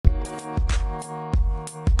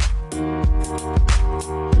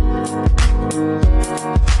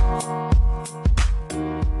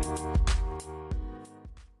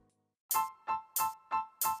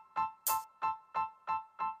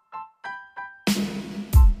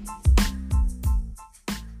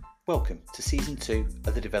Welcome to Season 2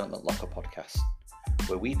 of the Development Locker podcast,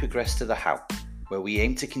 where we progress to the how, where we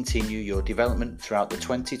aim to continue your development throughout the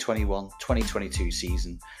 2021-2022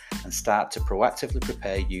 season and start to proactively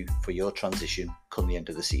prepare you for your transition come the end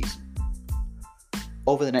of the season.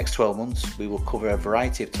 Over the next 12 months, we will cover a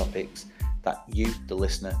variety of topics that you, the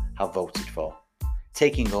listener, have voted for,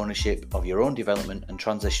 taking ownership of your own development and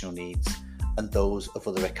transitional needs and those of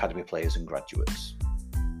other academy players and graduates.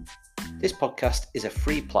 This podcast is a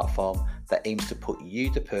free platform that aims to put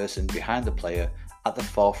you, the person behind the player, at the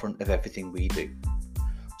forefront of everything we do,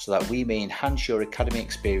 so that we may enhance your academy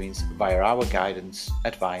experience via our guidance,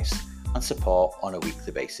 advice, and support on a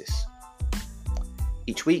weekly basis.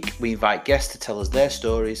 Each week, we invite guests to tell us their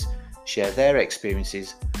stories, share their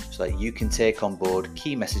experiences, so that you can take on board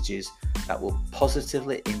key messages that will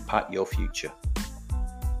positively impact your future.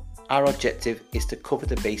 Our objective is to cover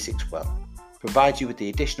the basics well, provide you with the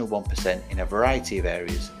additional 1% in a variety of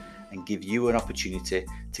areas, and give you an opportunity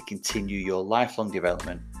to continue your lifelong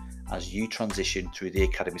development as you transition through the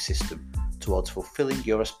academy system towards fulfilling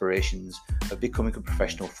your aspirations of becoming a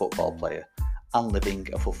professional football player and living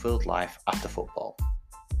a fulfilled life after football.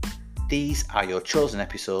 These are your chosen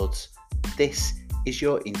episodes. This is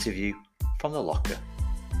your interview from the locker.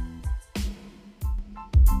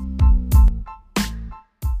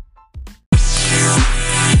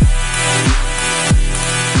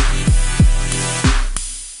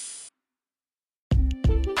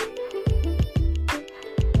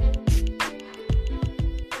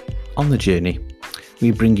 On the journey, we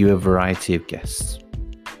bring you a variety of guests.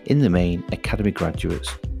 In the main, academy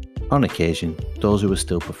graduates, on occasion, those who are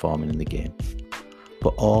still performing in the game,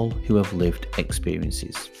 but all who have lived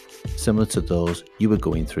experiences similar to those you are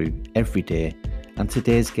going through every day, and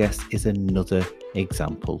today's guest is another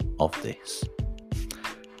example of this.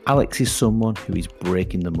 Alex is someone who is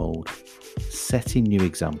breaking the mould, setting new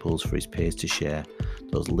examples for his peers to share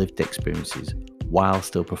those lived experiences while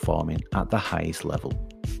still performing at the highest level.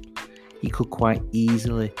 He could quite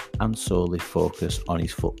easily and solely focus on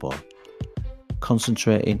his football,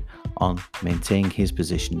 concentrating on maintaining his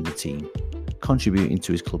position in the team, contributing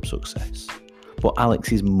to his club success. But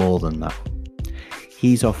Alex is more than that.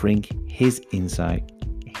 He's offering his insight,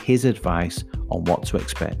 his advice on what to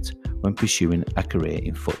expect when pursuing a career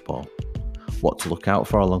in football, what to look out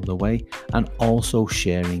for along the way, and also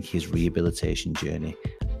sharing his rehabilitation journey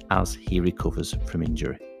as he recovers from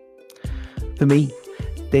injury. For me,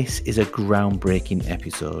 this is a groundbreaking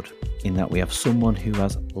episode in that we have someone who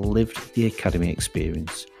has lived the academy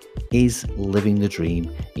experience, is living the dream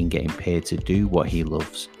in getting paid to do what he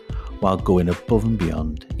loves, while going above and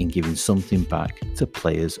beyond in giving something back to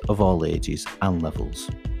players of all ages and levels.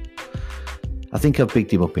 I think I've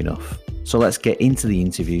bigged him up enough, so let's get into the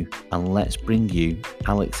interview and let's bring you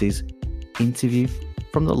Alex's interview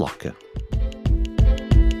from the locker.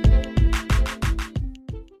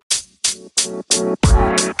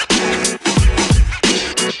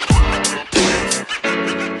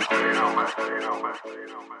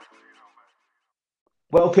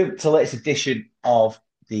 Welcome to the latest edition of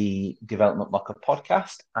the Development Locker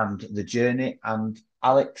podcast and the journey. And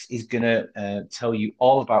Alex is going to tell you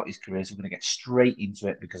all about his career. So we're going to get straight into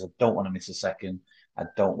it because I don't want to miss a second. I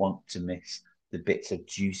don't want to miss the bits of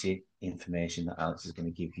juicy information that Alex is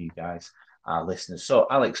going to give you guys, our listeners. So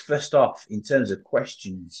Alex, first off, in terms of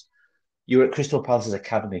questions, you're at Crystal Palace's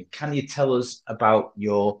academy. Can you tell us about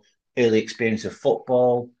your early experience of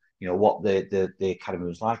football? You know, what the academy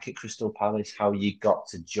was like at Crystal Palace, how you got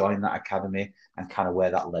to join that academy and kind of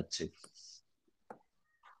where that led to.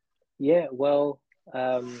 Yeah, well,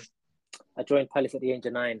 I joined Palace at the age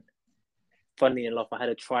of 9. Funnily enough, I had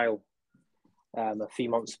a trial a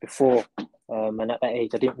few months before. And at that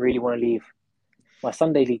age, I didn't really want to leave my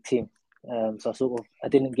Sunday league team. So I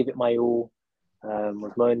didn't give it my all.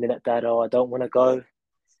 Was moaning at dad, I don't want to go.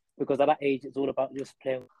 Because at that age, it's all about just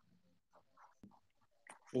playing,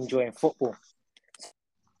 enjoying football.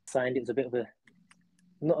 Signed, it was a bit of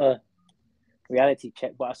not a reality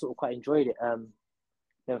check, but I sort of quite enjoyed it.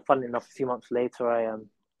 Then funnily enough, a few months later, I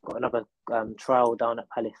got another trial down at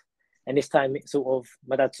Palace. And this time,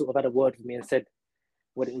 my dad sort of had a word with me and said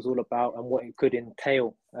what it was all about and what it could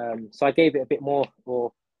entail. So I gave it a bit more,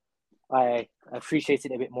 or I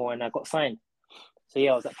appreciated it a bit more, and I got signed. So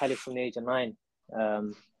yeah, I was at Palace from the age of 9.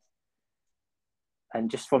 And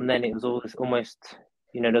just from then, it was almost,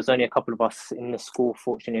 there was only a couple of us in the school,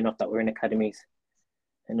 fortunate enough, that were in academies.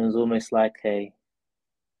 And it was almost like it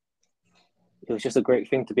was just a great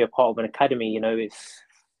thing to be a part of an academy.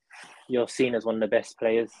 You're seen as one of the best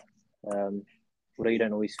players, although you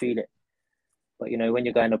don't always feel it. But, when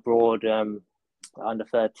you're going abroad, under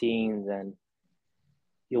 13s, and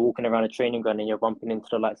you're walking around a training ground and you're bumping into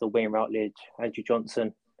the likes of Wayne Routledge, Andrew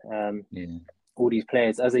Johnson, Yeah. all these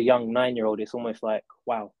players. As a young 9-year-old, it's almost like,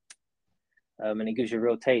 wow. And it gives you a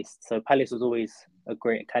real taste. So Palace was always a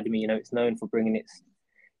great academy. You know, it's known for bringing its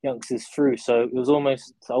youngsters through. So it was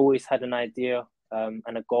almost, I always had an idea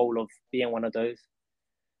and a goal of being one of those.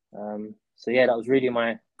 So yeah, that was really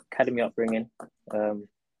my academy upbringing.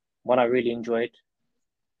 One I really enjoyed.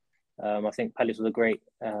 I think Palace was a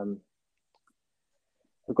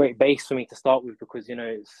great base for me to start with because, you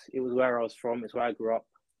know, it was where I was from. It's where I grew up.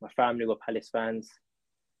 My family were Palace fans.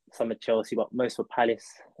 Some are Chelsea, but most were Palace.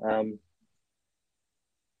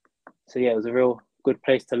 So yeah, it was a real good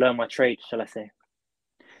place to learn my trade, shall I say.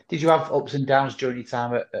 Did you have ups and downs during your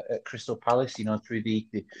time at Crystal Palace, you know, through the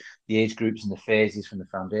age groups and the phases from the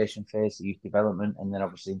foundation phase, the youth development, and then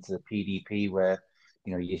obviously into the PDP where,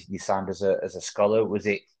 you know, you signed as a scholar? Was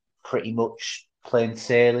it pretty much plain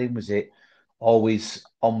sailing? Was it always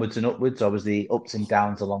onwards and upwards, or was the ups and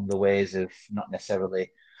downs along the ways of not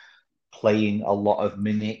necessarily playing a lot of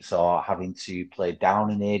minutes or having to play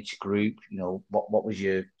down an age group? You know, what was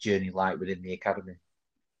your journey like within the academy?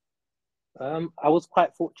 I was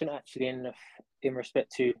quite fortunate actually in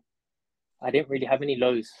respect to I didn't really have any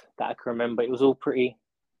lows that I can remember. It was all pretty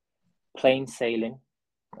plain sailing.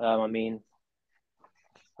 I mean,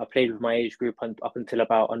 I played with my age group up until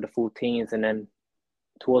about under 14s, and then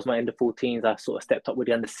towards my under 14s, I sort of stepped up with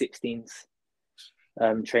the under 16s,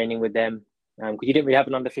 training with them. Because you didn't really have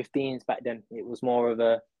an under 15s back then. It was more of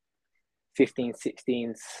a 15s,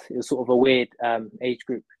 16s. It was sort of a weird age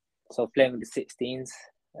group. So I was playing with the 16s.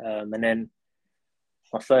 And then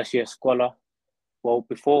my first year scholar, well,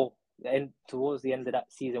 towards the end of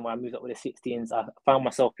that season where I moved up with the 16s, I found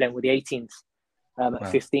myself playing with the 18s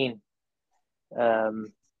at 15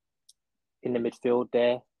 in the midfield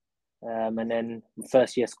there. And then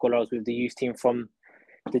first year scholar, I was with the youth team from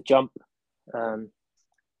the jump.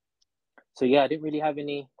 So yeah, I didn't really have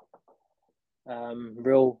any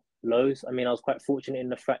real lows. I mean, I was quite fortunate in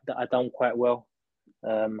the fact that I done quite well.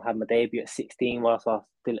 Had my debut at 16 whilst I was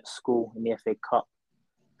still at school in the FA Cup.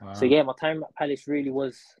 Wow. So yeah, my time at Palace really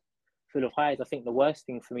was full of highs. I think the worst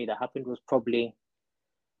thing for me that happened was probably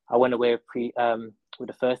I went away with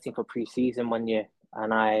the first team for pre-season one year,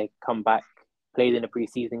 and I come back, played in a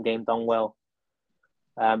pre-season game, done well.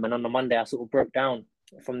 And on the Monday, I sort of broke down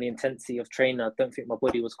from the intensity of training. I don't think my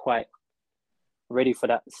body was quite ready for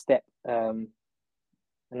that step. And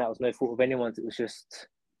that was no fault of anyone's. It was just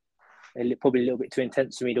probably a little bit too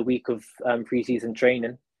intense for me the week of pre-season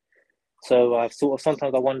training. So I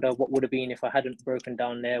sometimes I wonder what would have been if I hadn't broken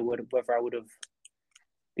down there, whether I would have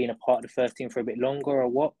been a part of the first team for a bit longer or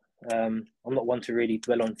what. I'm not one to really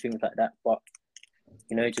dwell on things like that, but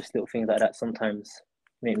you know, just little things like that sometimes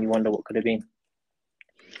make me wonder what could have been.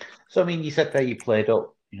 So I mean, you said that you played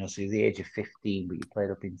up, you know, so the age of 15, but you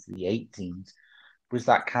played up into the 18s. Was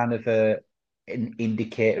that kind of an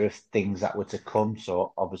indicator of things that were to come?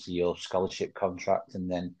 So obviously your scholarship contract, and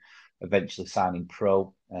then eventually signing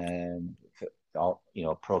pro,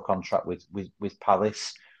 pro contract with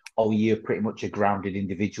Palace. Or you're pretty much a grounded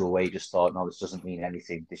individual where you just thought, no, this doesn't mean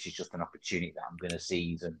anything. This is just an opportunity that I'm going to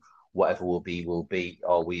seize, and whatever will be, will be.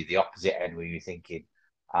 Or were you the opposite end where you're thinking,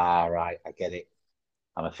 right, I get it.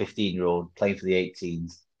 I'm a 15-year-old playing for the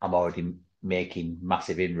 18s. I'm already making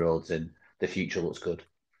massive inroads, and the future looks good.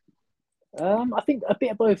 I think a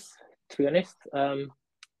bit of both, to be honest.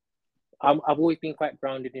 I've always been quite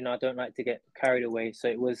grounded. You know, I don't like to get carried away. So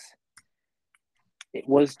it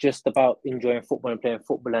was just about enjoying football and playing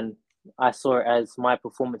football, and I saw it as my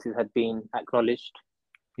performances had been acknowledged.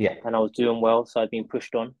 Yeah, and I was doing well, so I'd been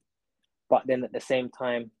pushed on. But then at the same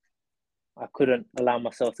time, I couldn't allow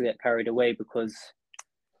myself to get carried away because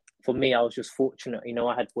for me, I was just fortunate. You know,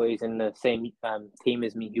 I had boys in the same team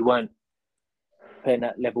as me who weren't playing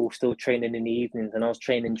that level, still training in the evenings, and I was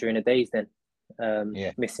training during the days then,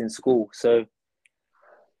 missing school. So,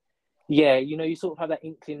 yeah, you know, you sort of have that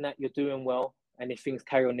inkling that you're doing well, and if things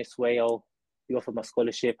carry on this way, I'll be offered my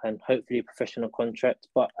scholarship and hopefully a professional contract.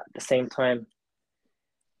 But at the same time,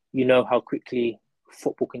 you know how quickly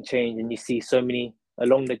football can change, and you see so many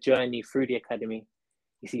along the journey through the academy.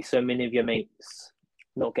 You see so many of your mates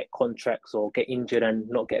not get contracts or get injured and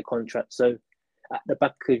not get a contract. So at the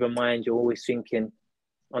back of your mind, you're always thinking,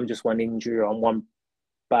 I'm just one injury or I'm one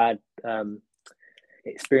bad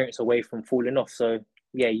experience away from falling off. So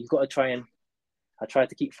yeah, you've got to I tried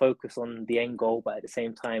to keep focus on the end goal, but at the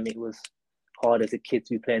same time, it was hard as a kid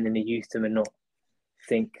to be playing in the youth team and not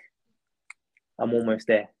think I'm almost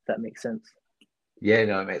there, if that makes sense. Yeah,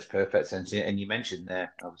 no, it makes perfect sense. And you mentioned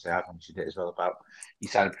there, obviously I've mentioned it as well, about you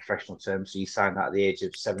signed a professional term. So you signed that at the age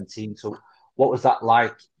of 17. So What was that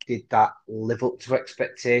like? Did that live up to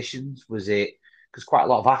expectations? Was it because quite a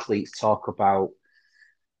lot of athletes talk about,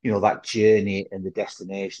 that journey and the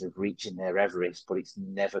destination of reaching their Everest, but it's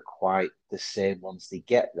never quite the same once they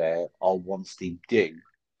get there, or once they do,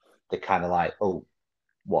 they're kind of like, oh,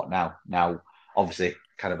 what now? Now, obviously,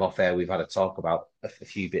 kind of off air, we've had a talk about a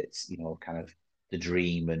few bits, kind of the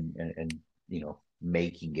dream and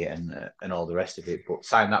making it and all the rest of it. But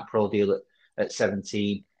signing that pro deal at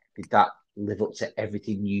 17, did that live up to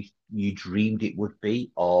everything you dreamed it would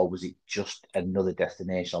be, or was it just another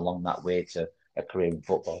destination along that way to a career in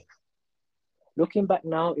football? Looking back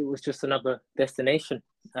now, it was just another destination.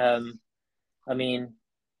 I mean,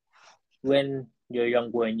 when you're a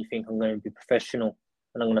young boy and you think I'm going to be professional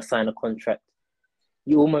and I'm going to sign a contract,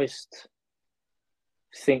 you almost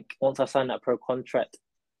think once I sign that pro contract,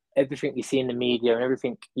 everything you see in the media and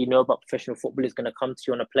everything you know about professional football is going to come to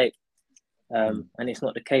you on a plate. And it's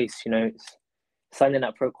not the case, It's signing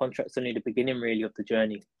that pro contract is only the beginning, really, of the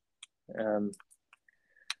journey.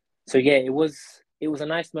 So yeah, it was a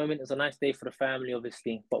nice moment. It was a nice day for the family,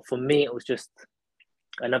 obviously, but for me, it was just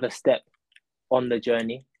another step on the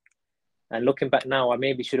journey. And looking back now, I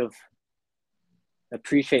maybe should have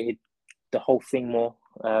appreciated the whole thing more,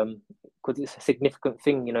 because it's a significant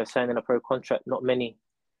thing, signing a pro contract. Not many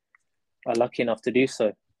are lucky enough to do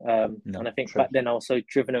so. And I think back then I was so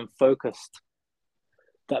driven and focused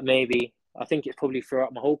that maybe, I think it's probably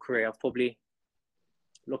throughout my whole career, I've probably,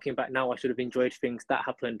 looking back now, I should have enjoyed things that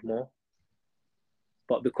happened more.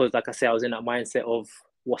 But because, like I say, I was in that mindset of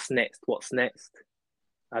what's next,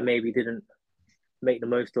 I maybe didn't make the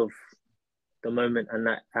most of the moment and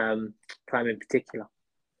that time in particular.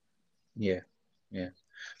 Yeah.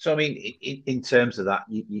 So, I mean, in terms of that,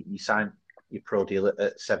 you signed your pro deal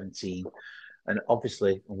at 17, and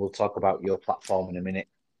obviously, and we'll talk about your platform in a minute,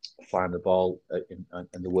 flying the ball and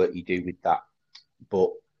the work you do with that.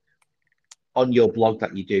 But on your blog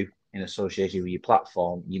that you do in association with your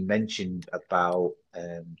platform, you mentioned about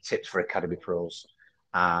tips for academy pros,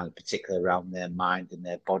 and particularly around their mind and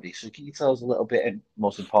their body. So can you tell us a little bit, and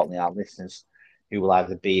most importantly, our listeners who will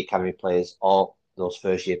either be academy players or those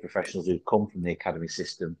first year professionals who've come from the academy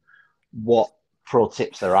system, what pro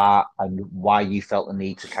tips there are and why you felt the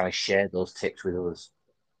need to kind of share those tips with others?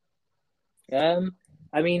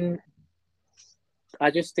 I mean,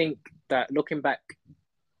 I just think that looking back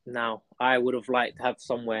now, I would have liked to have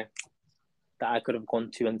somewhere that I could have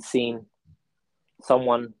gone to and seen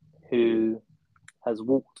someone who has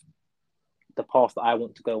walked the path that I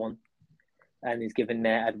want to go on and is giving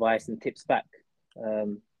their advice and tips back.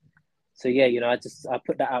 So yeah, I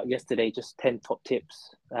put that out yesterday, just 10 top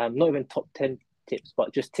tips. Not even top 10 tips,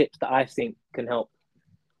 but just tips that I think can help,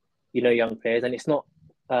 young players. And it's not,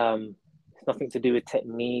 it's nothing to do with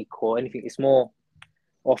technique or anything. It's more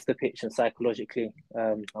off the pitch and psychologically.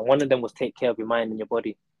 And one of them was take care of your mind and your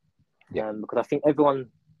body. Because I think everyone,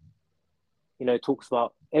 talks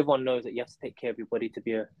about, everyone knows that you have to take care of your body to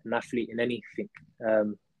be an athlete in anything.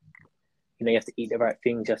 You have to eat the right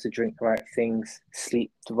things, you have to drink the right things,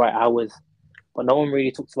 sleep the right hours. But no one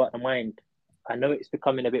really talks about the mind. I know it's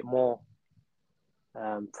becoming a bit more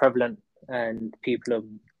prevalent and people are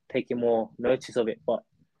taking more notice of it. But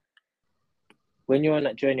when you're on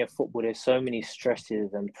that journey of football, there's so many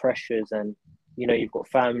stresses and pressures, and you've got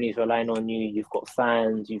families relying on you, you've got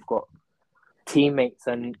fans, you've got teammates,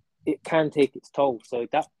 and it can take its toll. So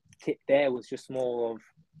that tip there was just more of,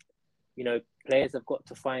 players have got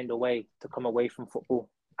to find a way to come away from football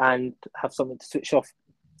and have something to switch off,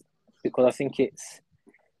 because I think it's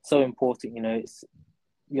so important.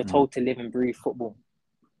 You're told to live and breathe football.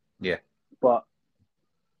 Yeah. But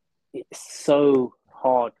it's so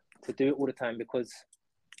hard to do it all the time because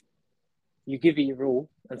you give it your all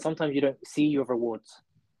and sometimes you don't see your rewards.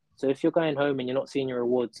 So if you're going home and you're not seeing your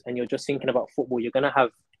rewards and you're just thinking about football, you're going to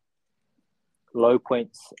have low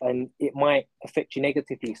points and it might affect you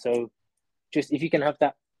negatively. So just if you can have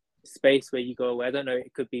that space where you go away, I don't know,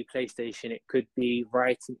 it could be PlayStation, it could be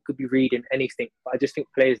writing, it could be reading, anything. But I just think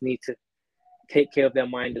players need to take care of their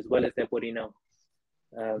mind as well as their body now.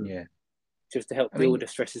 Just to help deal with the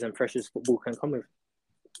stresses and pressures football can come with.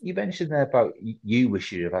 You mentioned there about you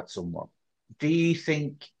wish you'd have had someone. Do you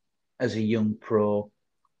think as a young pro,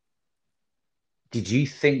 did you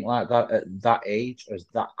think like that at that age, or has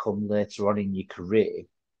that come later on in your career?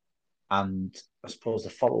 And I suppose the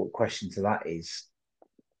follow-up question to that is,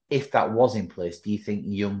 if that was in place, do you think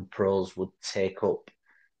young pros would take up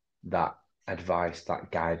that advice,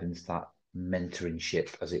 that guidance, that mentoringship,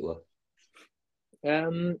 as it were?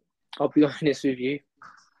 I'll be honest with you,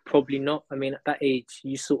 probably not. I mean, at that age,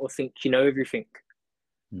 you sort of think you know everything.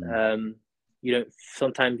 You don't.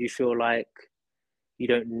 Sometimes you feel like You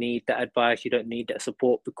don't need that advice. You don't need that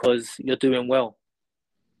support because you're doing well.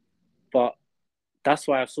 But that's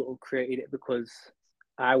why I've sort of created it, because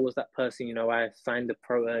I was that person, you know, I signed the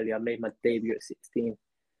pro early. I made my debut at 16.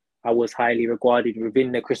 I was highly regarded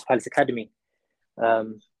within the Crystal Palace Academy.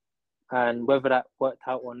 And whether that worked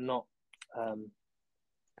out or not,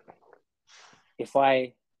 if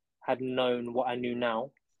I had known what I knew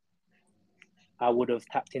now, I would have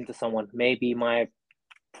tapped into someone. Maybe my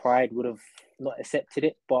pride would have not accepted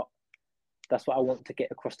it, but that's what I want to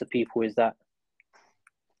get across to people, is that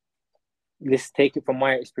let's take it from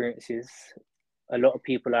my experiences. A lot of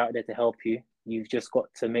people are out there to help you. You've just got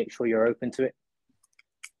to make sure you're open to it.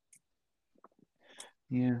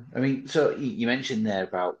 Yeah, I mean, so you mentioned there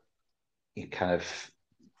about you kind of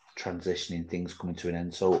transitioning, things coming to an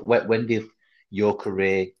end. So when did your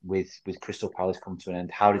career with Crystal Palace come to an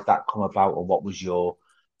end? How did that come about, and what was your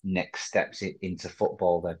next steps into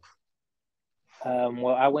football then?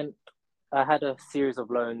 Well, I had a series of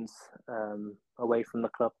loans away from the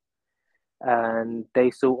club, and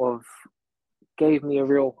they sort of gave me a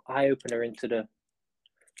real eye-opener into the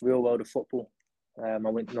real world of football. I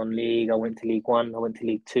went non-league, I went to League One, I went to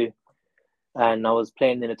League Two, and I was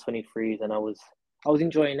playing in the 23s, and I was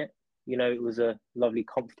enjoying it. You know, it was a lovely,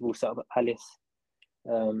 comfortable setup at Palace,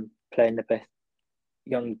 playing the best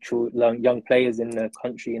young players in the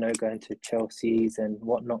country, you know, going to Chelsea's and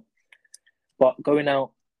whatnot. But going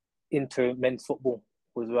out into men's football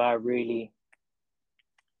was where I really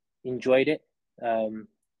enjoyed it.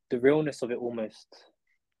 The realness of it almost.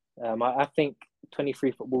 I think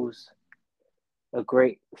 23 football's a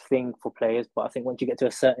great thing for players, but I think once you get to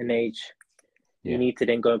a certain age, you need to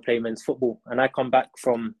then go and play men's football. And I come back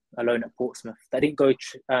from a loan at Portsmouth. That didn't go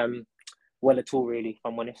well at all, really, if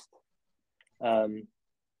I'm honest. But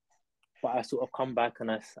I sort of come back,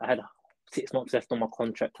 and I had 6 months left on my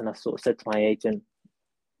contract, and I sort of said to my agent,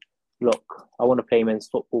 look, I want to play men's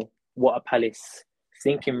football. What are Palace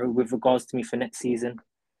thinking with regards to me for next season?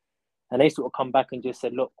 And they sort of come back and just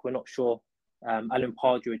said, look, we're not sure. Alan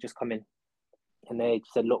Pardew had just come in, and they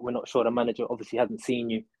said, look, we're not sure. The manager obviously hasn't seen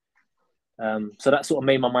you. So that sort of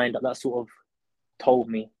made my mind up. That sort of told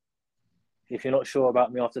me, if you're not sure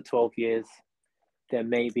about me after 12 years, then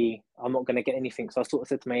maybe I'm not going to get anything. So I sort of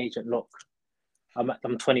said to my agent, look,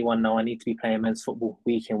 I'm 21 now. I need to be playing men's football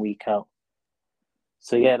week in, week out.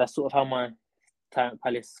 So yeah, that's sort of how my time at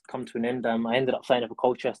Palace come to an end. I ended up signing for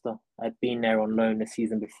Colchester. I'd been there on loan the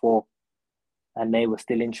season before, and they were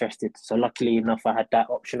still interested. So luckily enough, I had that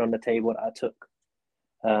option on the table that I took.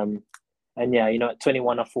 And yeah, you know, at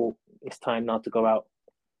 21, I thought it's time now to go out,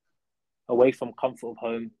 away from comfort of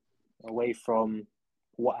home, away from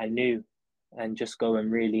what I knew, and just go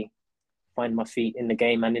and really find my feet in the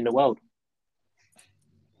game and in the world.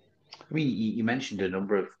 I mean, you mentioned a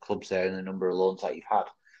number of clubs there and a number of loans that you've had.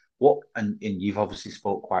 And you've obviously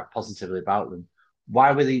spoke quite positively about them.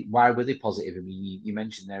 Why were they positive? I mean, you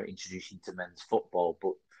mentioned they're introducing to men's football,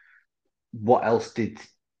 but what else did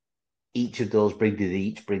each of those bring? Did they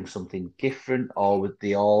each bring something different, or was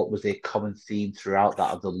there a common theme throughout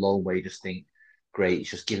that of the loan where you just think, great, it's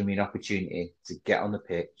just giving me an opportunity to get on the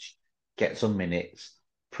pitch, get some minutes,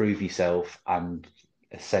 prove yourself, and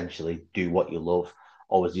essentially do what you love?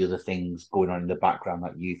 Or was the other things going on in the background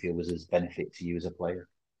that you feel was as benefit to you as a player?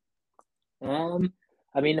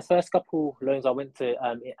 I mean, the first couple loans I went to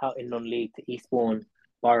out in non-league to Eastbourne,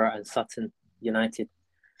 Borough, and Sutton United.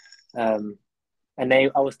 And I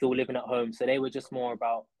was still living at home, so they were just more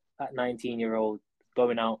about that 19-year-old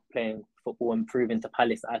going out playing football and proving to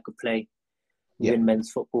Palace that I could play within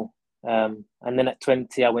men's football. And then at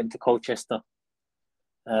 20, I went to Colchester.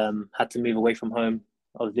 Had to move away from home.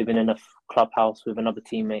 I was living in a clubhouse with another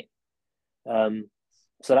teammate.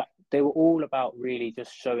 So that they were all about really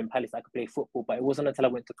just showing Palace I could play football. But it wasn't until I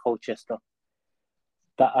went to Colchester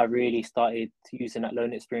that I really started using that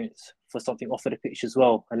loan experience for something off of the pitch as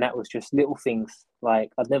well. And that was just little things.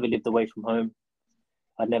 Like, I'd never lived away from home.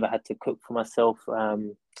 I'd never had to cook for myself,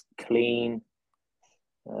 clean.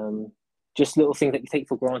 Just little things that you take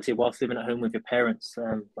for granted whilst living at home with your parents.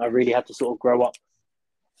 I really had to sort of grow up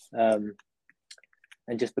and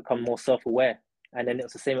just become more self-aware. And then it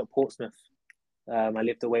was the same at Portsmouth. I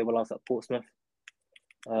lived away while I was at Portsmouth.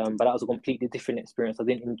 But that was a completely different experience. I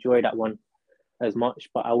didn't enjoy that one as much,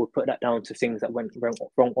 but I would put that down to things that went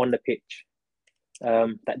wrong on the pitch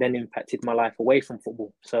that then impacted my life away from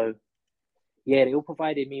football. So, yeah, they all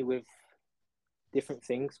provided me with different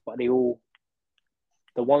things, but the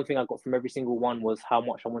one thing I got from every single one was how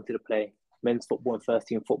much I wanted to play men's football and first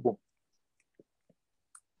team football.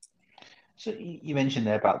 So you mentioned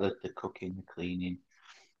there about the cooking, the cleaning.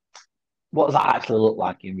 what does that actually look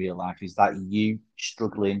like in real life? Is that you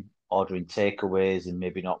struggling ordering takeaways and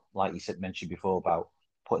maybe not, like you said, mentioned before about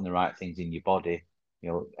putting the right things in your body,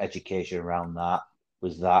 education around that?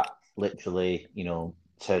 Was that literally,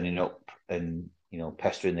 turning up and,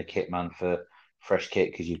 pestering the kit man for fresh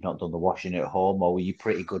kit because you've not done the washing at home? Or were you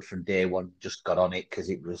pretty good from day one, just got on it because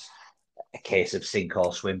it was a case of sink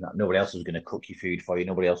or swim, that nobody else was going to cook your food for you,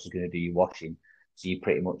 nobody else was going to do your washing? So you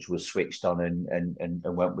pretty much was switched on and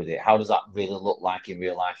went with it. How does that really look like in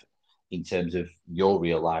real life in terms of your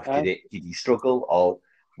real life? Did you struggle, or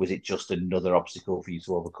was it just another obstacle for you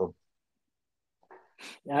to overcome?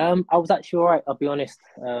 I was actually all right, I'll be honest.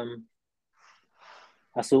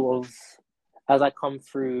 I sort of, as I come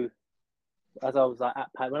through, as I was like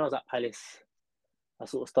when I was at Palace, I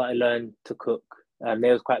sort of started learning to cook.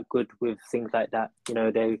 They was quite good with things like that,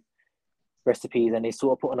 they recipes, and they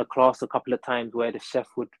sort of put on a class a couple of times where the chef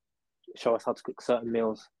would show us how to cook certain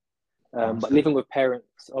meals. But living with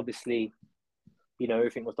parents, obviously,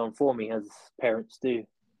 everything was done for me as parents do.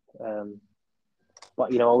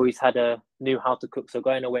 But I always knew how to cook. So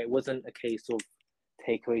going away, it wasn't a case of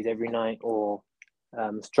takeaways every night or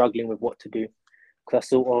struggling with what to do, because I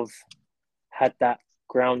sort of had that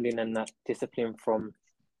grounding and that discipline from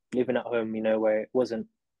living at home, where it wasn't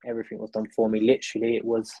everything was done for me. Literally, it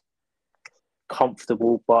was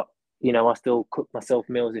comfortable, but I still cooked myself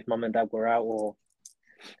meals if mum and dad were out, or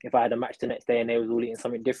if I had a match the next day and they was all eating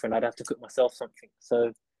something different, I'd have to cook myself something.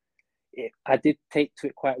 So I did take to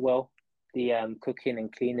it quite well, the cooking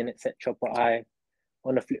and cleaning, etc. But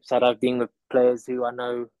on the flip side, I've been with players who I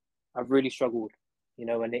know I've really struggled,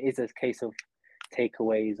 and it is a case of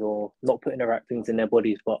takeaways or not putting the right things in their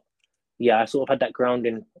bodies. But yeah, I sort of had that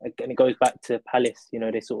grounding, and it goes back to Palace.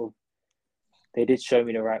 They did show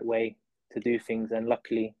me the right way to do things, and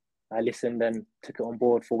luckily I listened and took it on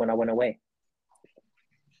board for when I went away.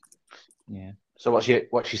 Yeah. So what's your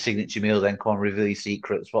signature meal then? Come on, reveal your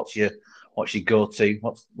secrets. What's your go-to?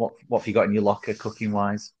 What have you got in your locker cooking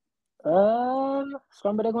wise?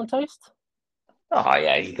 Scrambled egg on toast. Oh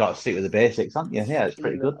yeah, you got to stick with the basics, haven't you? Yeah, it's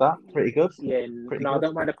pretty good. That pretty good. Yeah, pretty no, good. I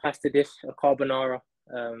don't mind a pasta dish, a carbonara.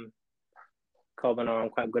 Carbonara I'm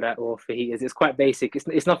quite good at, or fajitas. It's quite basic.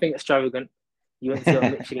 It's nothing extravagant. You won't see a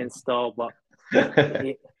Michelin star, but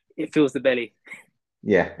it fills the belly.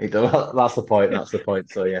 Yeah, it does. That's the point. That's the point.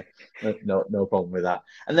 So yeah, no problem with that.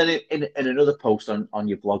 And then in another post on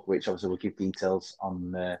your blog, which obviously we'll give details on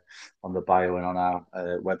the bio and on our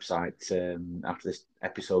website after this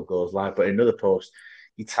episode goes live. But in another post,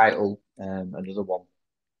 you title another one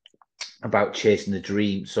about chasing the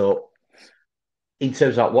dream. So in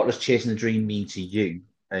terms of what does chasing the dream mean to you,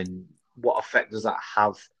 and what effect does that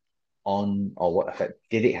have on, or what effect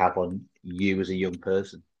did it have on you as a young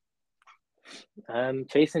person?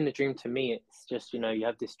 Chasing the dream to me, it's just, you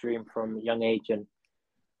have this dream from a young age, and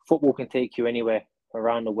football can take you anywhere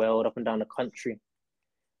around the world, up and down the country.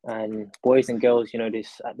 And boys and girls,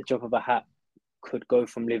 this at the drop of a hat could go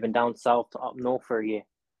from living down south to up north for a year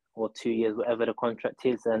or 2 years, whatever the contract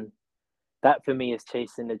is. And that for me is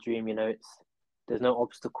chasing the dream. There's no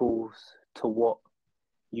obstacles to what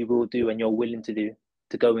you will do and you're willing to do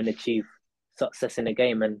to go and achieve success in a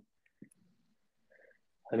game. And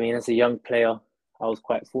I mean, as a young player, I was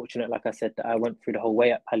quite fortunate, like I said, that I went through the whole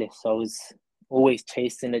way at Palace. So I was always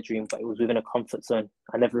chasing a dream, but it was within a comfort zone.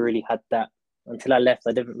 I never really had that. Until I left,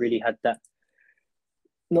 I never really had that,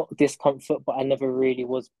 not discomfort, but I never really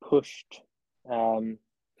was pushed and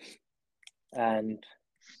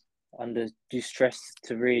under distress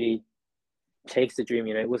to really chase the dream.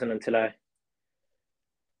 It wasn't until I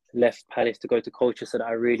left Palace to go to Colchester that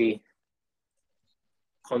I really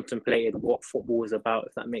contemplated what football was about,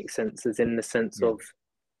 if that makes sense, as in the sense of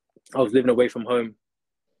I was living away from home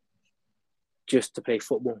just to play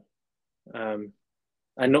football.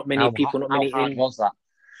 And not many people, How hard was that?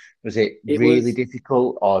 Was it really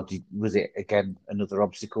difficult, or was it again another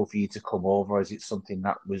obstacle for you to come over? Or is it something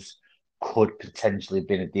that could potentially have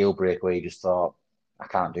been a deal breaker where you just thought, I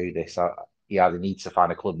can't do this? You either need to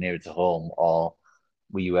find a club nearer to home, or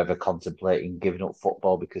were you ever contemplating giving up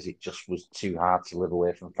football because it just was too hard to live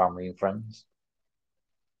away from family and friends?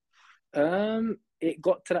 It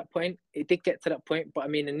got to that point. It did get to that point, but I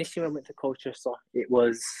mean, initially when I went to Colchester, it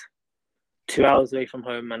was 2 hours away from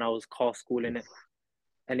home, and I was car schooling it,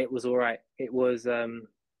 and it was all right. It was a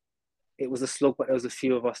slog, but there was a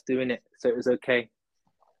few of us doing it, so it was okay.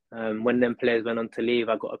 When them players went on to leave,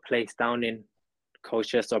 I got a place down in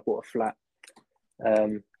Colchester. I bought a flat,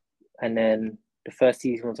 and then the first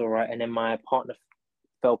season was all right, and then my partner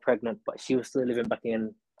fell pregnant, but she was still living back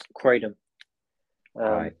in Croydon.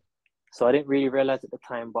 Right. So I didn't really realise at the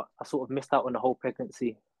time, but I sort of missed out on the whole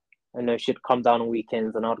pregnancy I know she'd come down on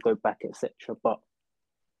weekends and I'd go back, etc. But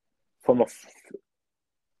from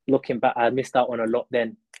looking back, I missed out on a lot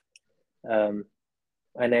then. And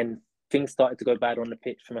then things started to go bad on the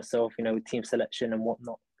pitch for myself, with team selection and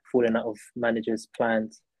whatnot, falling out of managers'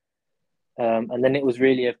 plans. And then it was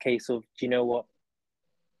really a case of, do you know what?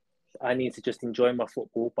 I need to just enjoy my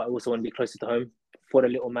football, but I also want to be closer to home. For the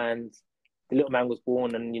little man was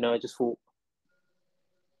born, and I just thought,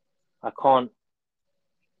 I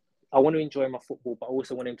want to enjoy my football, but I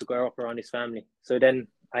also want him to grow up around his family. So then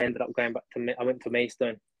I ended up going back I went to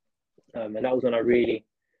Maidstone, and that was when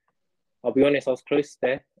I'll be honest, I was close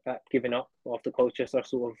there at giving up after Colchester.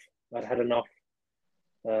 I'd had enough.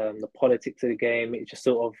 The politics of the game, it just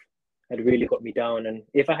sort of had really got me down. And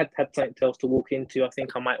if I had had something else to walk into, I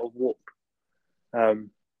think I might have walked.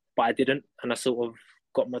 But I didn't, and I sort of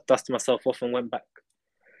dusted myself off and went back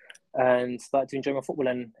and started to enjoy my football.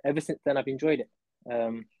 And ever since then, I've enjoyed it.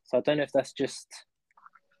 So I don't know if that's just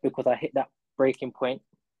because I hit that breaking point,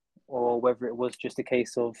 or whether it was just a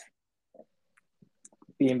case of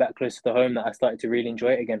being back closer to home that I started to really enjoy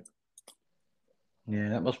it again. Yeah,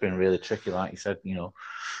 that must have been really tricky, like you said,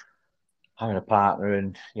 having a partner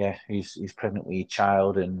and he's pregnant with your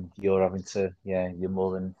child and you're having to, you're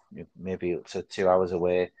more than maybe up to 2 hours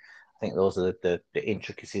away. I think those are the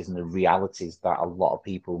intricacies and the realities that a lot of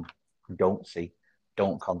people don't see,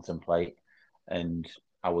 don't contemplate. And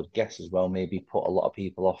I would guess as well, maybe put a lot of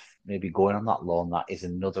people off maybe going on that loan. That is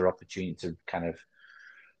another opportunity to kind of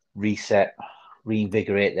reset,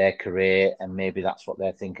 reinvigorate their career, and maybe that's what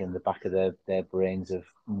they're thinking in the back of their brains of,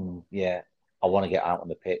 I want to get out on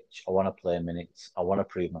the pitch, I want to play minutes, I want to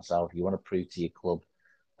prove myself. You want to prove to your club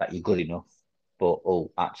that you're good enough, but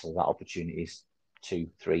actually that opportunity is 2,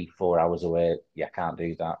 3, 4 hours away. I can't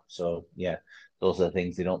do that. So those are the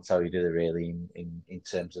things they don't tell you, do they, really, in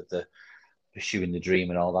terms of the pursuing the dream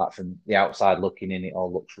and all that. From the outside looking in, it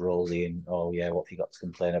all looks rosy and what have you got to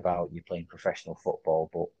complain about? You're playing professional football.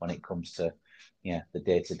 But when it comes to the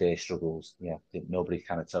day-to-day struggles, nobody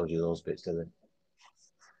kind of tells you those bits, do they?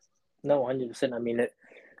 No, 100%. I mean,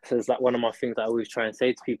 so it's like one of my things that I always try and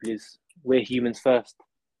say to people is we're humans first.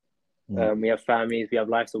 We have families, we have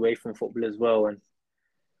lives away from football as well, and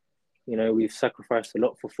we've sacrificed a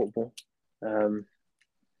lot for football. But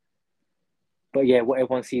what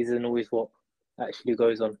everyone sees isn't always what actually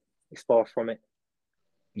goes on. It's far from it.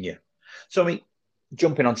 Yeah. So I mean,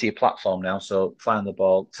 jumping onto your platform now, so Find the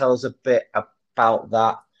Ball. Tell us a bit about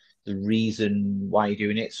that, the reason why you're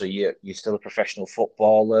doing it. So you're still a professional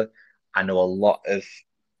footballer. I know a lot of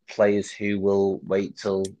players who will wait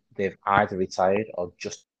till they've either retired or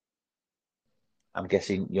just. I'm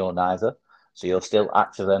guessing you're neither. So you're still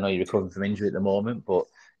active. I know you're recovering from injury at the moment, but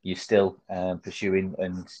you're still pursuing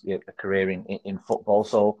a career in football.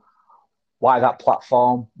 So why that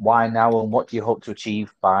platform? Why now? And what do you hope to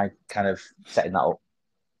achieve by kind of setting that up?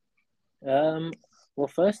 Well,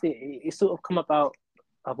 firstly, it's sort of come about.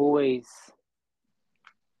 I've always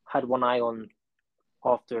had one eye on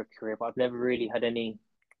after a career, but I've never really had any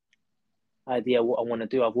idea what I want to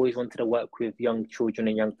do. I've always wanted to work with young children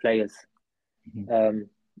and young players. And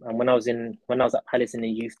when I was at Palace in the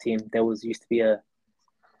youth team, there used to be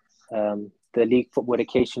the League Football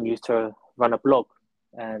Education used to run a blog,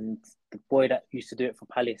 and the boy that used to do it for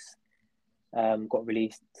Palace got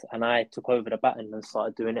released, and I took over the baton and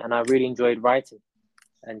started doing it, and I really enjoyed writing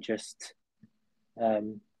and just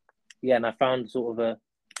and I found sort of a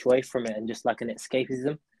joy from it and just like an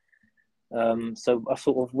escapism. So I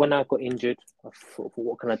sort of, when I got injured, I thought,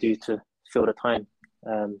 what can I do to fill the time?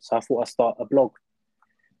 So I thought I'd start a blog.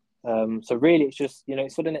 So really, it's just,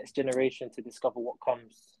 it's for the next generation to discover what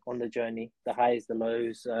comes on the journey, the highs, the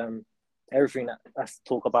lows, everything that I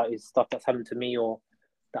talk about is stuff that's happened to me or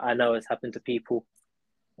that I know has happened to people.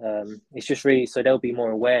 It's just really so they'll be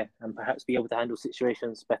more aware and perhaps be able to handle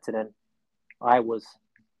situations better than I was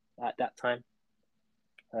at that time.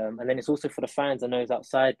 And then it's also for the fans and those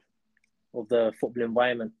outside of the football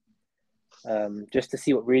environment, just to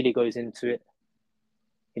see what really goes into it.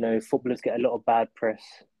 Footballers get a lot of bad press,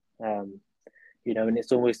 and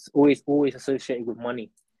it's always associated with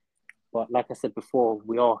money. But like I said before,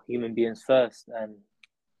 we are human beings first, and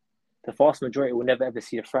the vast majority will never ever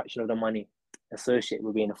see a fraction of the money associated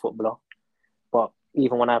with being a footballer. But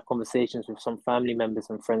even when I have conversations with some family members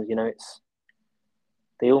and friends,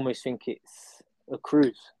 they almost think it's a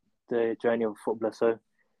cruise, the journey of a footballer. So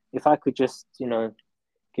if I could just,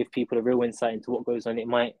 give people a real insight into what goes on, it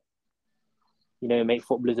might, make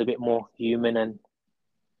footballers a bit more human and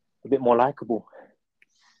a bit more likeable.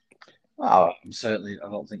 Well, certainly, I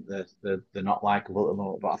don't think they're not likeable at the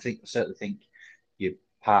moment, but I certainly think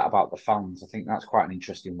part about the fans, I think that's quite an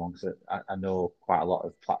interesting one because I know quite a lot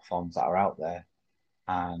of platforms that are out there.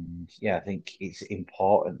 And yeah, I think it's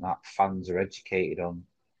important that fans are educated on,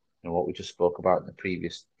 what we just spoke about in the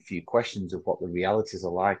previous few questions of what the realities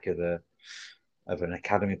are like of an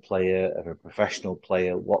academy player, of a professional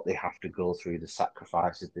player, what they have to go through, the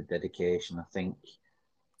sacrifices, the dedication. I think,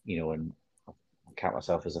 and I count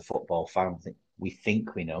myself as a football fan, we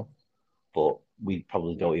think we know, but we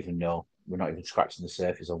probably don't even know. We're not even scratching the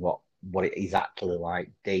surface on what it is actually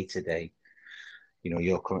like day to day.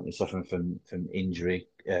 You're currently suffering from injury,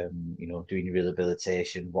 doing your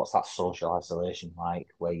rehabilitation. What's that social isolation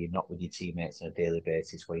like where you're not with your teammates on a daily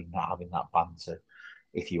basis, where you're not having that banter?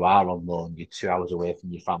 If you are on loan, you're 2 hours away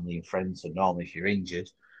from your family and friends. So normally if you're injured,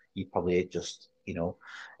 you probably just,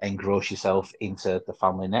 engross yourself into the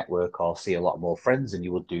family network or see a lot more friends than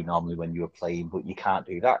you would do normally when you were playing, but you can't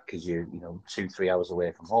do that because you're, 2-3 hours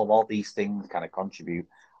away from home. All these things kind of contribute.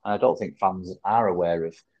 And I don't think fans are aware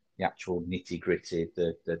of the actual nitty gritty,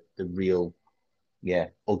 the real,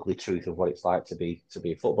 ugly truth of what it's like to be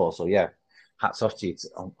a football. So yeah, hats off to you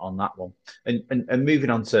on that one. And moving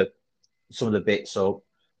on to some of the bits. So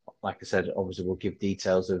like I said, obviously we'll give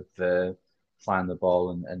details of Flying the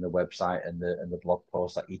Ball and the website and the blog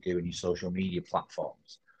posts that you do in your social media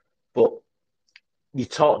platforms. But you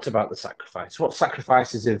talked about the sacrifice. What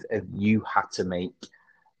sacrifices have you had to make,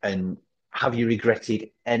 and have you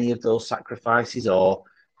regretted any of those sacrifices, or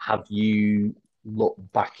have you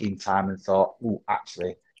looked back in time and thought, oh,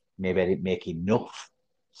 actually, maybe I didn't make enough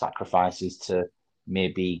sacrifices to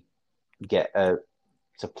maybe get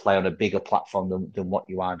to play on a bigger platform than what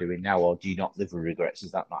you are doing now, or do you not live with regrets?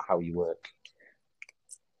 Is that not how you work?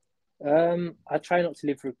 I try not to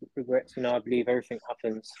live with regrets. I believe everything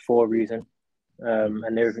happens for a reason,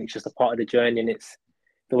 and everything's just a part of the journey, and it's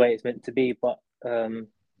the way it's meant to be. But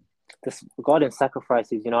this regarding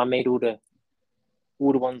sacrifices, I made all the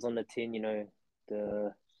ones on the tin.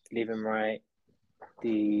 The living right,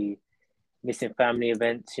 the missing family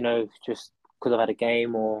events. Just because I've had a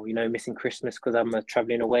game, or missing Christmas because I'm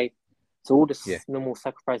traveling away. So all the normal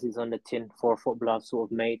sacrifices on the tin for a footballer I've sort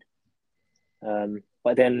of made.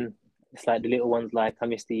 But then it's like the little ones, like I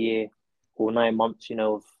missed a year or 9 months,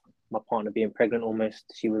 of my partner being pregnant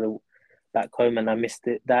almost. She was back home and I missed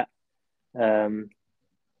that. So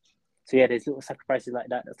yeah, there's little sacrifices like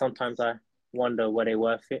that sometimes I wonder were they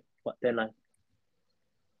worth it. But then I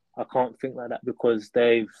can't think like that because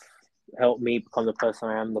they've helped me become the person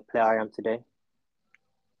I am, the player I am today.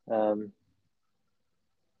 So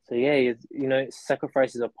yeah,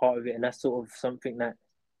 sacrifices are part of it, and that's sort of something that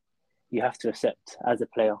you have to accept as a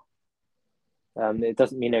player. It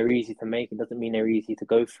doesn't mean they're easy to make. It doesn't mean they're easy to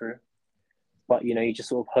go through. But, you just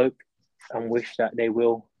sort of hope and wish that they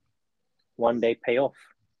will one day pay off.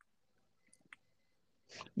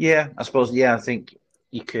 Yeah, I suppose, I think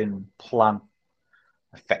you can plan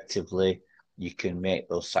effectively. You can make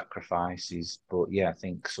those sacrifices. But, I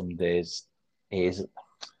think some days it is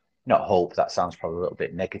not hope. That sounds probably a little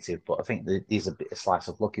bit negative. But I think there's a bit of slice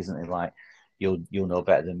of luck, isn't it? Like, you'll know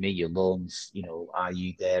better than me. Your loans, are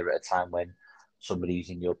you there at a time when somebody who's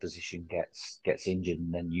in your position gets injured,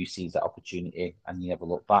 and then you seize that opportunity and you never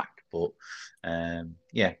look back? But I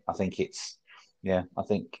think I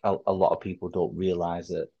think a lot of people don't realise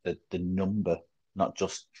that the number, not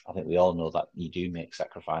just, I think we all know that you do make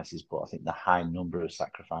sacrifices, but I think the high number of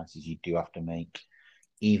sacrifices you do have to make,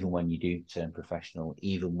 even when you do turn professional,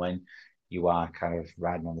 even when you are kind of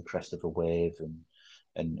riding on the crest of a wave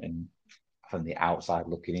and from the outside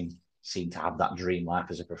looking in, seem to have that dream life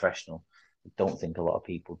as a professional. I don't think a lot of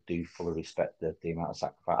people do fully respect the amount of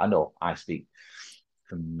sacrifice. I know I speak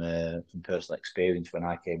from personal experience. When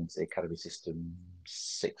I came into the academy system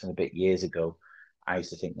 6 and a bit years ago, I used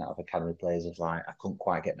to think that of academy players as like, I couldn't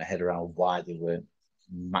quite get my head around why they weren't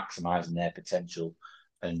maximising their potential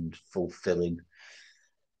and fulfilling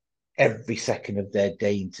every second of their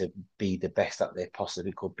day to be the best that they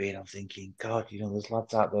possibly could be. And I'm thinking, God, there's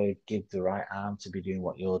lads out there who give the right arm to be doing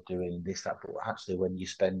what you're doing and this, that. But actually, when you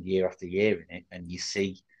spend year after year in it and you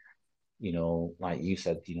see, like you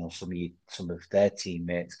said, some of their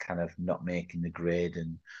teammates kind of not making the grade,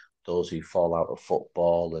 and those who fall out of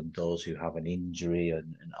football and those who have an injury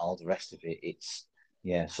and all the rest of it, it's,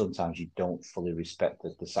 sometimes you don't fully respect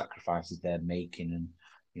the sacrifices they're making. And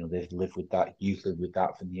they've lived with that. You've lived with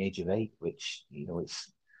that from the age of 8, which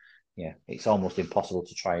it's almost impossible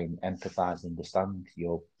to try and empathise and understand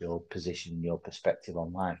your position, your perspective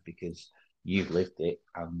on life, because you've lived it.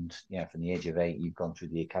 And from the age of 8, you've gone through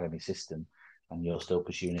the academy system, and you're still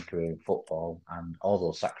pursuing a career in football, and all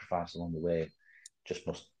those sacrifices along the way just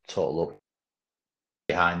must total up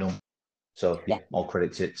behind them. So yeah, all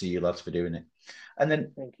credit to you lads for doing it. And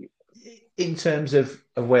then Thank you. in terms of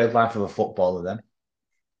a way of life of a footballer, then,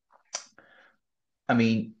 I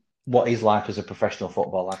mean, what is life as a professional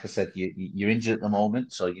footballer? Like I said, you're injured at the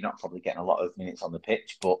moment, so you're not probably getting a lot of minutes on the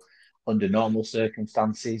pitch. But under normal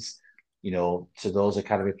circumstances, to those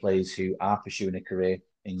academy players who are pursuing a career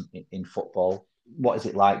in football, what is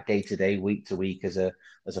it like day to day, week to week as a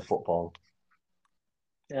footballer?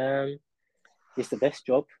 It's the best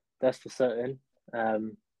job, that's for certain.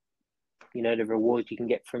 The reward you can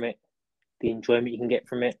get from it, the enjoyment you can get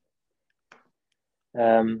from it.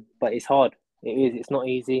 But it's hard. It's not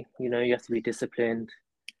easy. You have to be disciplined.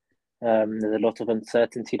 There's a lot of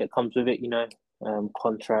uncertainty that comes with it,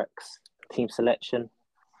 contracts, team selection,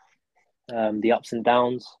 the ups and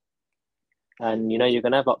downs. And, you're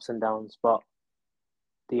going to have ups and downs, but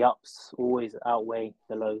the ups always outweigh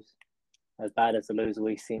the lows, as bad as the lows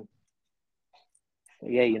always seem.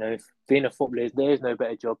 But yeah, being a footballer, there is no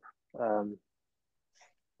better job.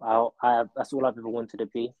 That's all I've ever wanted to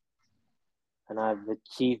be. And I've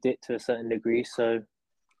achieved it to a certain degree. So,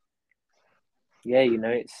 yeah,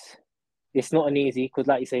 it's not an easy, because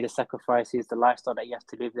like you say, the sacrifices, the lifestyle that you have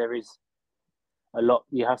to live, there is a lot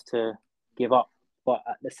you have to give up. But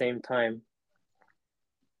at the same time,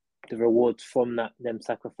 the rewards from them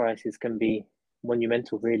sacrifices can be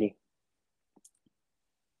monumental, really.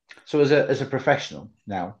 So as a professional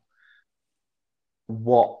now,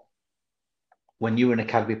 when you were an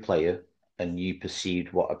academy player and you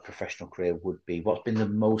perceived what a professional career would be, what's been the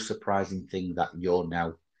most surprising thing that you're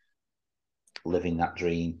now living that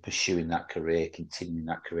dream, pursuing that career, continuing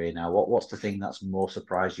that career now? What's the thing that's more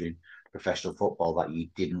surprised you in professional football that you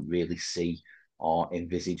didn't really see or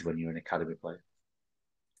envisage when you were an academy player?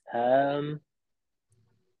 I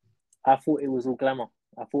thought it was all glamour.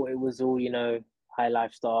 I thought it was all, high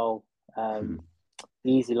lifestyle,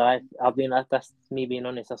 easy life. That's me being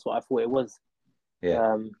honest. That's what I thought it was.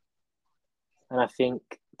 Yeah. And I think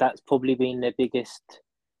that's probably been the biggest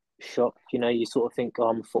shock. You sort of think, oh,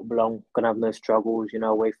 I'm a footballer, I'm gonna have no struggles.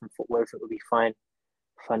 Away from football, everything will be fine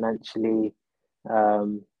financially.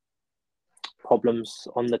 Problems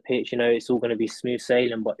on the pitch, it's all going to be smooth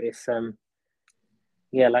sailing. But it's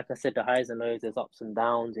like I said, the highs and lows, there's ups and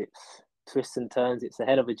downs, it's twists and turns. It's a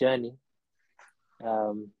hell of a journey.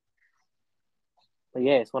 But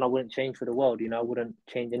yeah, it's one I wouldn't change for the world. I wouldn't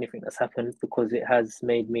change anything that's happened, because it has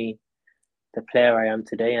made me the player I am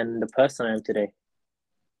today and the person I am today.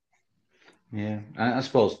 Yeah, I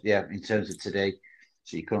suppose, in terms of today,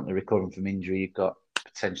 so you're currently recovering from injury, you've got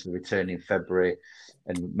potentially returning in February,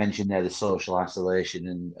 and mentioned there the social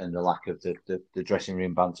isolation and the lack of the dressing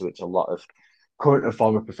room banter, which a lot of current and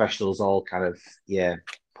former professionals all kind of,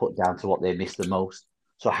 put down to what they miss the most.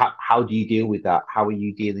 So how do you deal with that? How are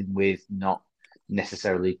you dealing with not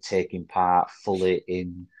necessarily taking part fully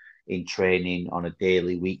in training on a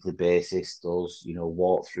daily, weekly basis, those,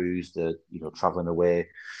 walkthroughs, the, traveling away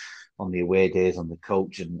on the away days on the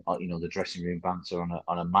coach and, the dressing room banter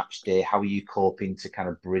on a match day? How are you coping to kind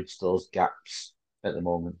of bridge those gaps at the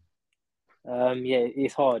moment?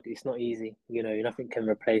 It's hard. It's not easy. Nothing can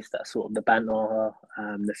replace that sort of the banter,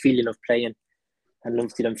 the feeling of playing, and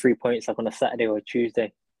obviously them 3 points like on a Saturday or a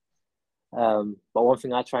Tuesday. But one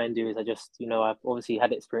thing I try and do is I just, I've obviously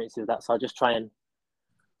had experience with that, so I just try and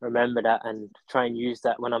remember that and try and use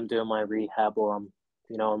that when I'm doing my rehab, or I'm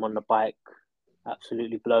on the bike,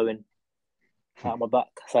 absolutely blowing out my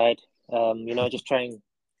backside. Just try and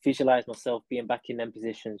visualize myself being back in them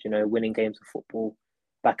positions, winning games of football,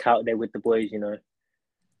 back out there with the boys,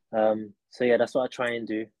 So yeah, that's what I try and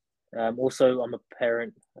do. Also, I'm a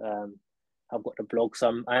parent. I've got the blog,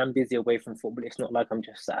 so I am busy away from football. It's not like I'm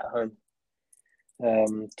just sat at home,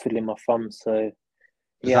 twiddling my thumbs. So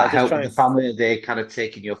does that help with the family? Are they kind of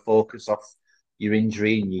taking your focus off your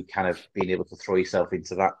injury and you kind of being able to throw yourself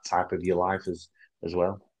into that type of your life as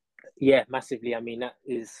well? Yeah, massively. I mean, that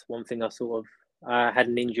is one thing I had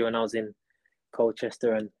an injury when I was in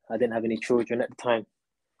Colchester and I didn't have any children at the time.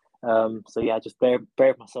 So yeah, I just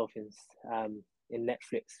buried myself in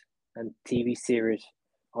Netflix and TV series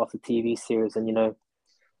after TV series. And,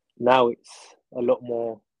 now it's a lot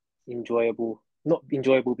more enjoyable. Not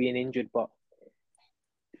enjoyable being injured, but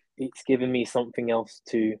it's given me something else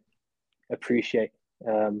to appreciate.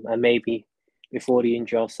 And maybe before the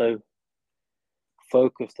injury, I was so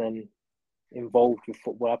focused and involved with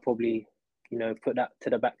football, I probably, put that to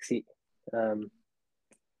the back seat. And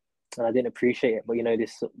I didn't appreciate it. But,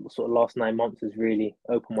 this sort of last 9 months has really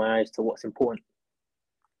opened my eyes to what's important.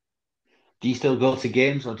 Do you still go to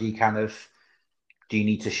games, or do you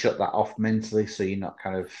need to shut that off mentally so you're not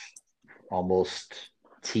kind of almost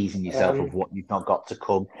teasing yourself of what you've not got to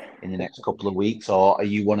come in the next couple of weeks, or are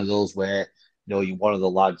you one of those where you're one of the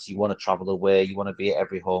lads, you want to travel away, you want to be at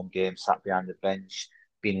every home game, sat behind the bench,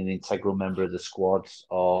 being an integral member of the squad,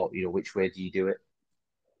 or which way do you do it?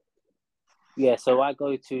 Yeah, so I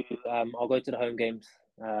go to I'll go to the home games.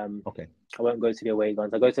 Okay. I won't go to the away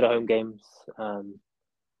ones. I go to the home games. So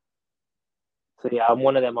yeah, I'm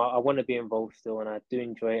one of them. I want to be involved still, and I do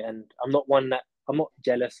enjoy it. And I'm not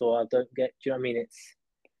jealous or I don't get. Do you know what I mean?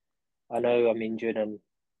 I know I'm injured and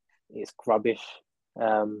it's rubbish.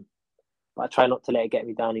 But I try not to let it get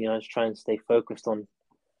me down. I just try and stay focused on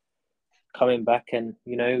coming back and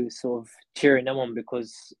sort of cheering them on,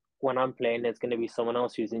 because when I'm playing, there's going to be someone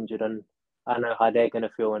else who's injured, and I know how they're going to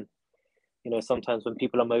feel. And sometimes when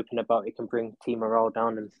people I'm open about, it can bring team morale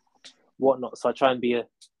down and whatnot. So I try and be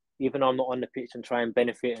even though I'm not on the pitch, and try and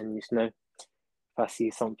benefit. And if I see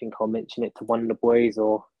something, I'll mention it to one of the boys,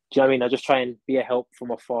 or do you know what I mean? I just try and be a help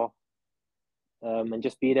from afar, and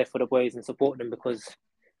just be there for the boys and support them, because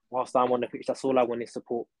whilst I'm on the pitch, that's all I want is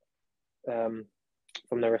support from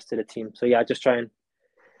the rest of the team. So yeah, I just try and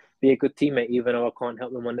be a good teammate, even though I can't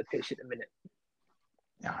help them on the pitch at the minute.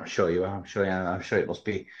 Yeah, I'm sure you are. I'm sure it must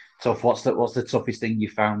be tough. What's the toughest thing you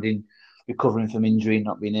found in recovering from injury,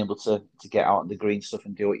 not being able to get out on the green stuff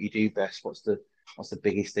and do what you do best? What's the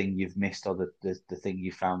biggest thing you've missed, or the thing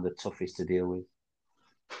you found the toughest to deal with?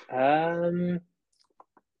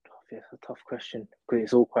 It's a tough question, because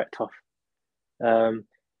it's all quite tough.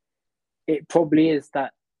 It probably is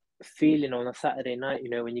that feeling on a Saturday night,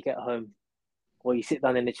 when you get home, or you sit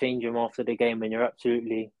down in the change room after the game and you're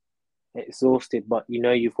absolutely exhausted, but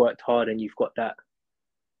you've worked hard and you've got that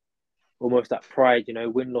almost that pride,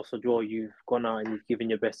 win, loss or draw, you've gone out and you've given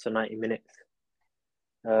your best for 90 minutes.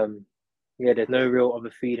 Yeah, there's no real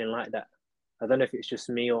other feeling like that. I don't know if it's just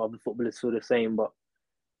me or other footballers feel the same, but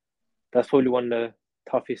that's probably one of the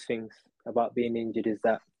toughest things about being injured, is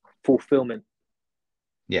that fulfillment.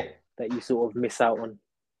 Yeah. That you sort of miss out on.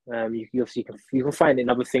 You obviously can find it in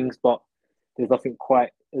other things, but there's nothing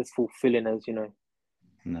quite as fulfilling as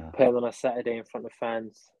playing on a Saturday in front of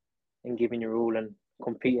fans and giving your all and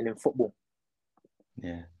competing in football.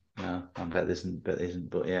 Yeah, no, I bet there isn't,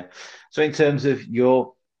 but yeah. So in terms of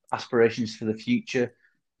your aspirations for the future,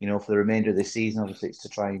 for the remainder of the season, obviously it's to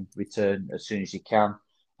try and return as soon as you can,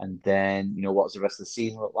 and then what's the rest of the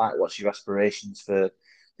season look like? What's your aspirations for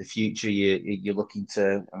the future? You're looking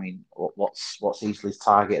to, what's Eastleigh's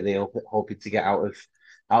target? Are they hoping to get out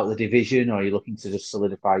of the division, or are you looking to just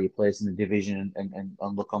solidify your place in the division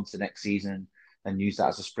and look on to next season and use that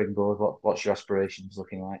as a springboard? What's your aspirations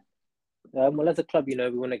looking like? Well, as a club, we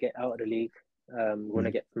want to get out of the league. We want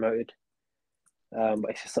to get promoted. But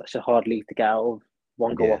it's just such a hard league to get out of.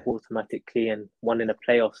 One go up automatically and one in the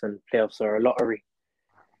playoffs, and playoffs are a lottery.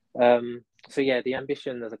 So yeah, the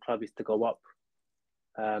ambition as a club is to go up.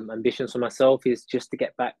 Ambitions for myself is just to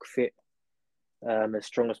get back fit as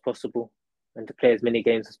strong as possible, and to play as many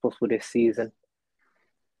games as possible this season.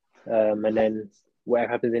 And then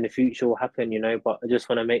whatever happens in the future will happen, but I just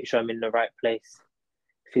want to make sure I'm in the right place,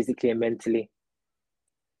 physically and mentally,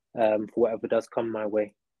 for whatever does come my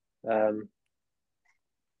way.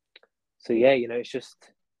 So yeah, it's just,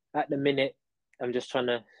 at the minute, I'm just trying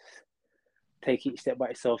to take each step by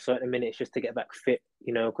itself. So at the minute, it's just to get back fit,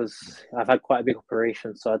 because I've had quite a big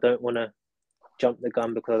operation, so I don't want to jump the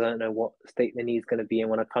gun, because I don't know what state the knee's going to be in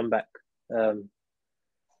when I come back.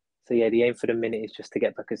 So yeah, the aim for the minute is just to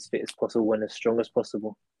get back as fit as possible and as strong as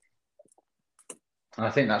possible. And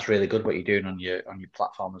I think that's really good what you're doing on your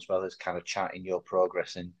platform, as well as kind of charting your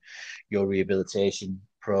progress and your rehabilitation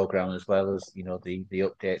program, as well as the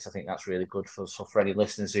updates. I think that's really good for any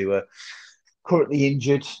listeners who are currently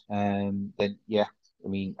injured. Then yeah,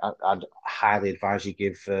 I'd highly advise you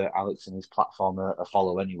give Alex and his platform a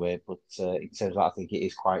follow anyway. But in terms of that, I think it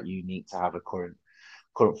is quite unique to have a current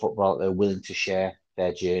footballer that are willing to share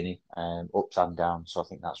their journey, ups and downs. So I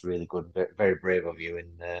think that's really good. Very, very brave of you, and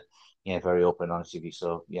very open and honest with you.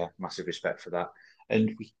 So yeah, massive respect for that.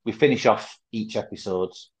 And we finish off each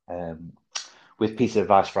episode with a piece of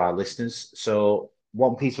advice for our listeners. So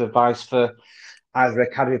one piece of advice for either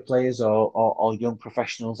academy players or young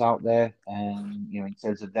professionals out there, in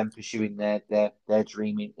terms of them pursuing their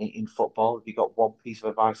dream in football. Have you got one piece of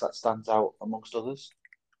advice that stands out amongst others?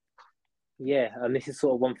 Yeah, and this is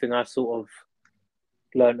sort of one thing I've sort of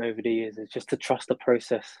learned over the years, is just to trust the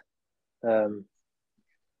process. No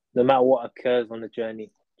matter what occurs on the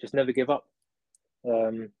journey, just never give up.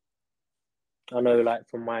 I know, like,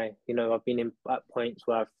 from my, I've been at points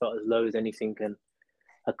where I've felt as low as anything, and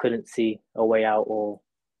I couldn't see a way out or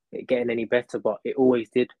it getting any better, but it always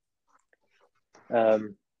did.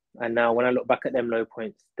 And now when I look back at them low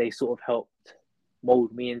points, they sort of helped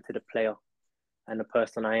mold me into the player and the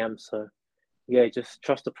person I am. So yeah, just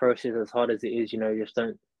trust the process as hard as it is. Just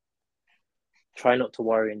don't try not to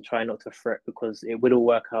worry and try not to fret, because it will all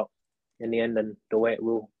work out in the end, and the way it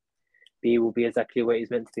will be exactly what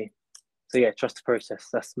it's meant to be. So yeah, trust the process.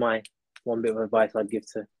 That's my one bit of advice I'd give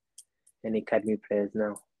to any academy players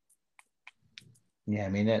now. Yeah, I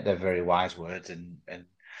mean, they're very wise words, and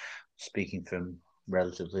speaking from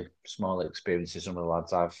relatively small experiences, some of the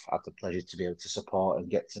lads I've had the pleasure to be able to support and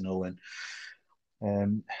get to know,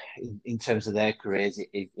 and in terms of their careers,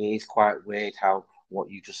 it is quite weird how what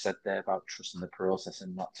you just said there about trusting the process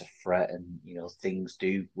and not to fret, and things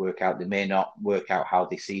do work out. They may not work out how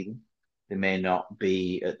they see them. They may not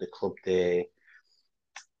be at the club they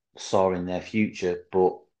saw in their future,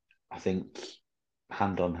 but I think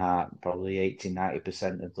hand on heart, probably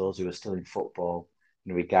 80-90% of those who are still in football,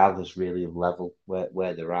 regardless really of level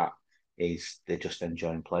where they're at, is they're just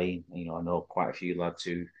enjoying playing. I know quite a few lads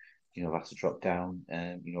who have had to drop down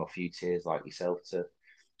a few tiers like yourself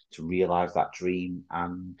to realise that dream.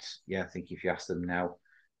 And yeah, I think if you ask them now,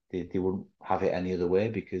 they wouldn't have it any other way,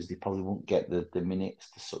 because they probably won't get the minutes,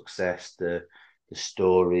 the success, the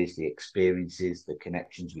stories, the experiences, the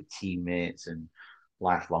connections with teammates and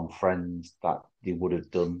lifelong friends that they would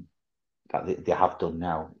have done, that they have done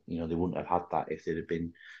now. They wouldn't have had that if they'd have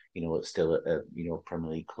been, still at a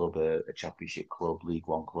Premier League club, a Championship club, League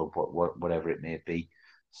One club, whatever it may be.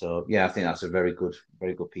 So yeah, I think that's a very good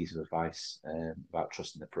piece of advice about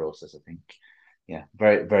trusting the process. I think, yeah,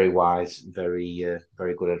 very very wise, very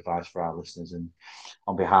good advice for our listeners. And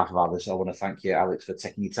on behalf of our listeners, I want to thank you, Alex, for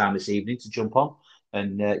taking your time this evening to jump on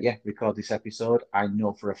and record this episode. I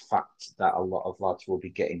know for a fact that a lot of lads will be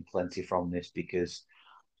getting plenty from this, because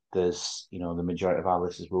there's the majority of our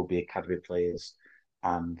listeners will be academy players,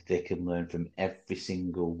 and they can learn from every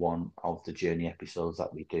single one of the journey episodes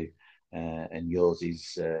that we do. And yours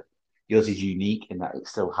is unique in that it's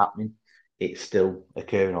still happening, it's still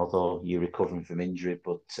occurring, although you're recovering from injury.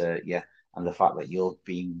 But and the fact that you're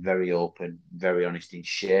being very open, very honest in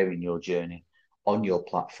sharing your journey on your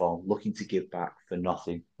platform, looking to give back for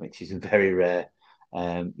nothing, which is very rare.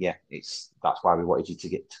 That's why we wanted you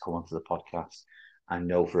to come onto the podcast. I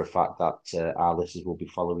know for a fact that our listeners will be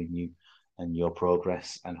following you and your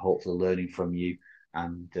progress, and hopefully learning from you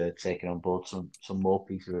and taking on board some more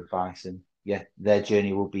pieces of advice. And yeah, their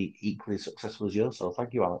journey will be equally successful as yours. So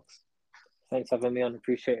thank you, Alex. Thanks for having me on.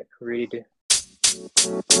 Appreciate it. I really do.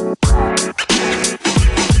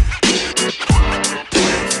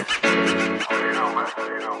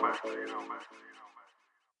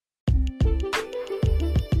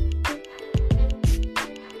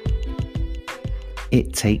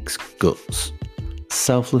 It takes guts,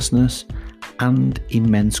 selflessness, and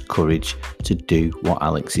immense courage to do what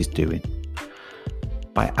Alex is doing.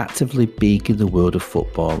 By actively being in the world of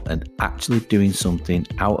football and actually doing something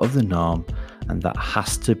out of the norm, and that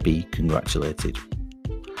has to be congratulated.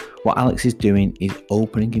 What Alex is doing is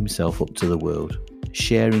opening himself up to the world,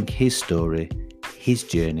 sharing his story, his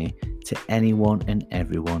journey to anyone and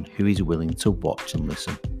everyone who is willing to watch and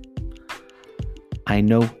listen. I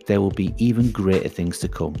know there will be even greater things to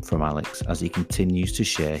come from Alex as he continues to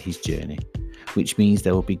share his journey, which means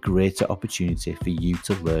there will be greater opportunity for you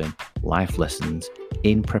to learn life lessons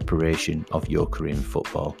in preparation of your career in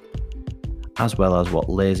football, as well as what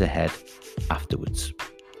lays ahead afterwards.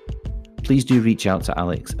 Please do reach out to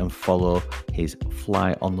Alex and follow his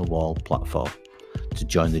Fly on the Wall platform to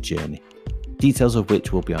join the journey, details of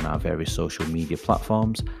which will be on our various social media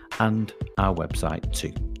platforms and our website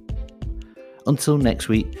too. Until next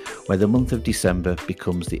week, where the month of December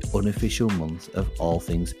becomes the unofficial month of all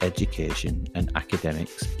things education and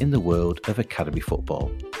academics in the world of academy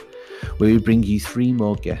football, where we bring you 3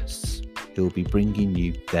 more guests who will be bringing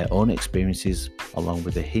you their own experiences along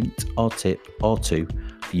with a hint or tip or 2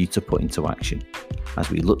 for you to put into action,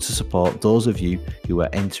 as we look to support those of you who are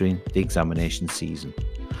entering the examination season,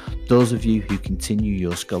 those of you who continue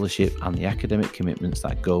your scholarship and the academic commitments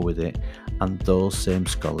that go with it, and those same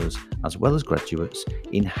scholars as well as graduates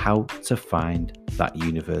in how to find that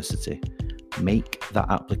university, make that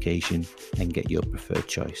application and get your preferred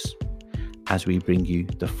choice, as we bring you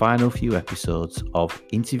the final few episodes of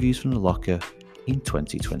Interviews from the Locker in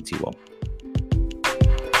 2021.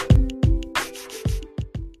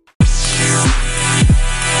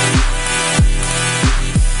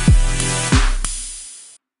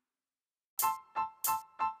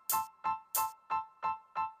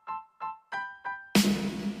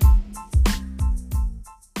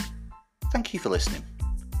 Thank you for listening.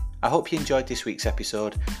 I hope you enjoyed this week's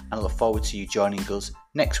episode, and I look forward to you joining us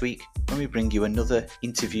next week when we bring you another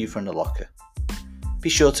interview from the locker. Be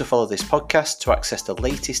sure to follow this podcast to access the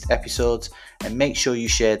latest episodes, and make sure you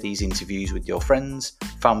share these interviews with your friends,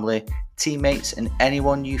 family, teammates and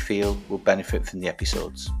anyone you feel will benefit from the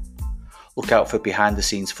episodes. Look out for behind the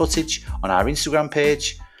scenes footage on our Instagram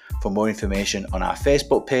page, for more information on our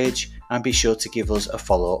Facebook page, and be sure to give us a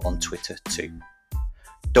follow on Twitter too.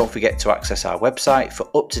 Don't forget to access our website for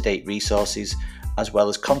up-to-date resources, as well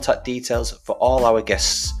as contact details for all our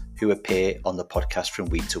guests who appear on the podcast from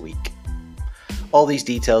week to week. All these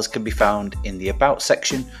details can be found in the About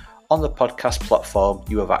section on the podcast platform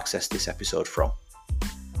you have accessed this episode from.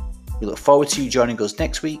 We look forward to you joining us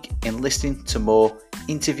next week and listening to more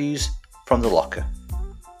interviews from the locker.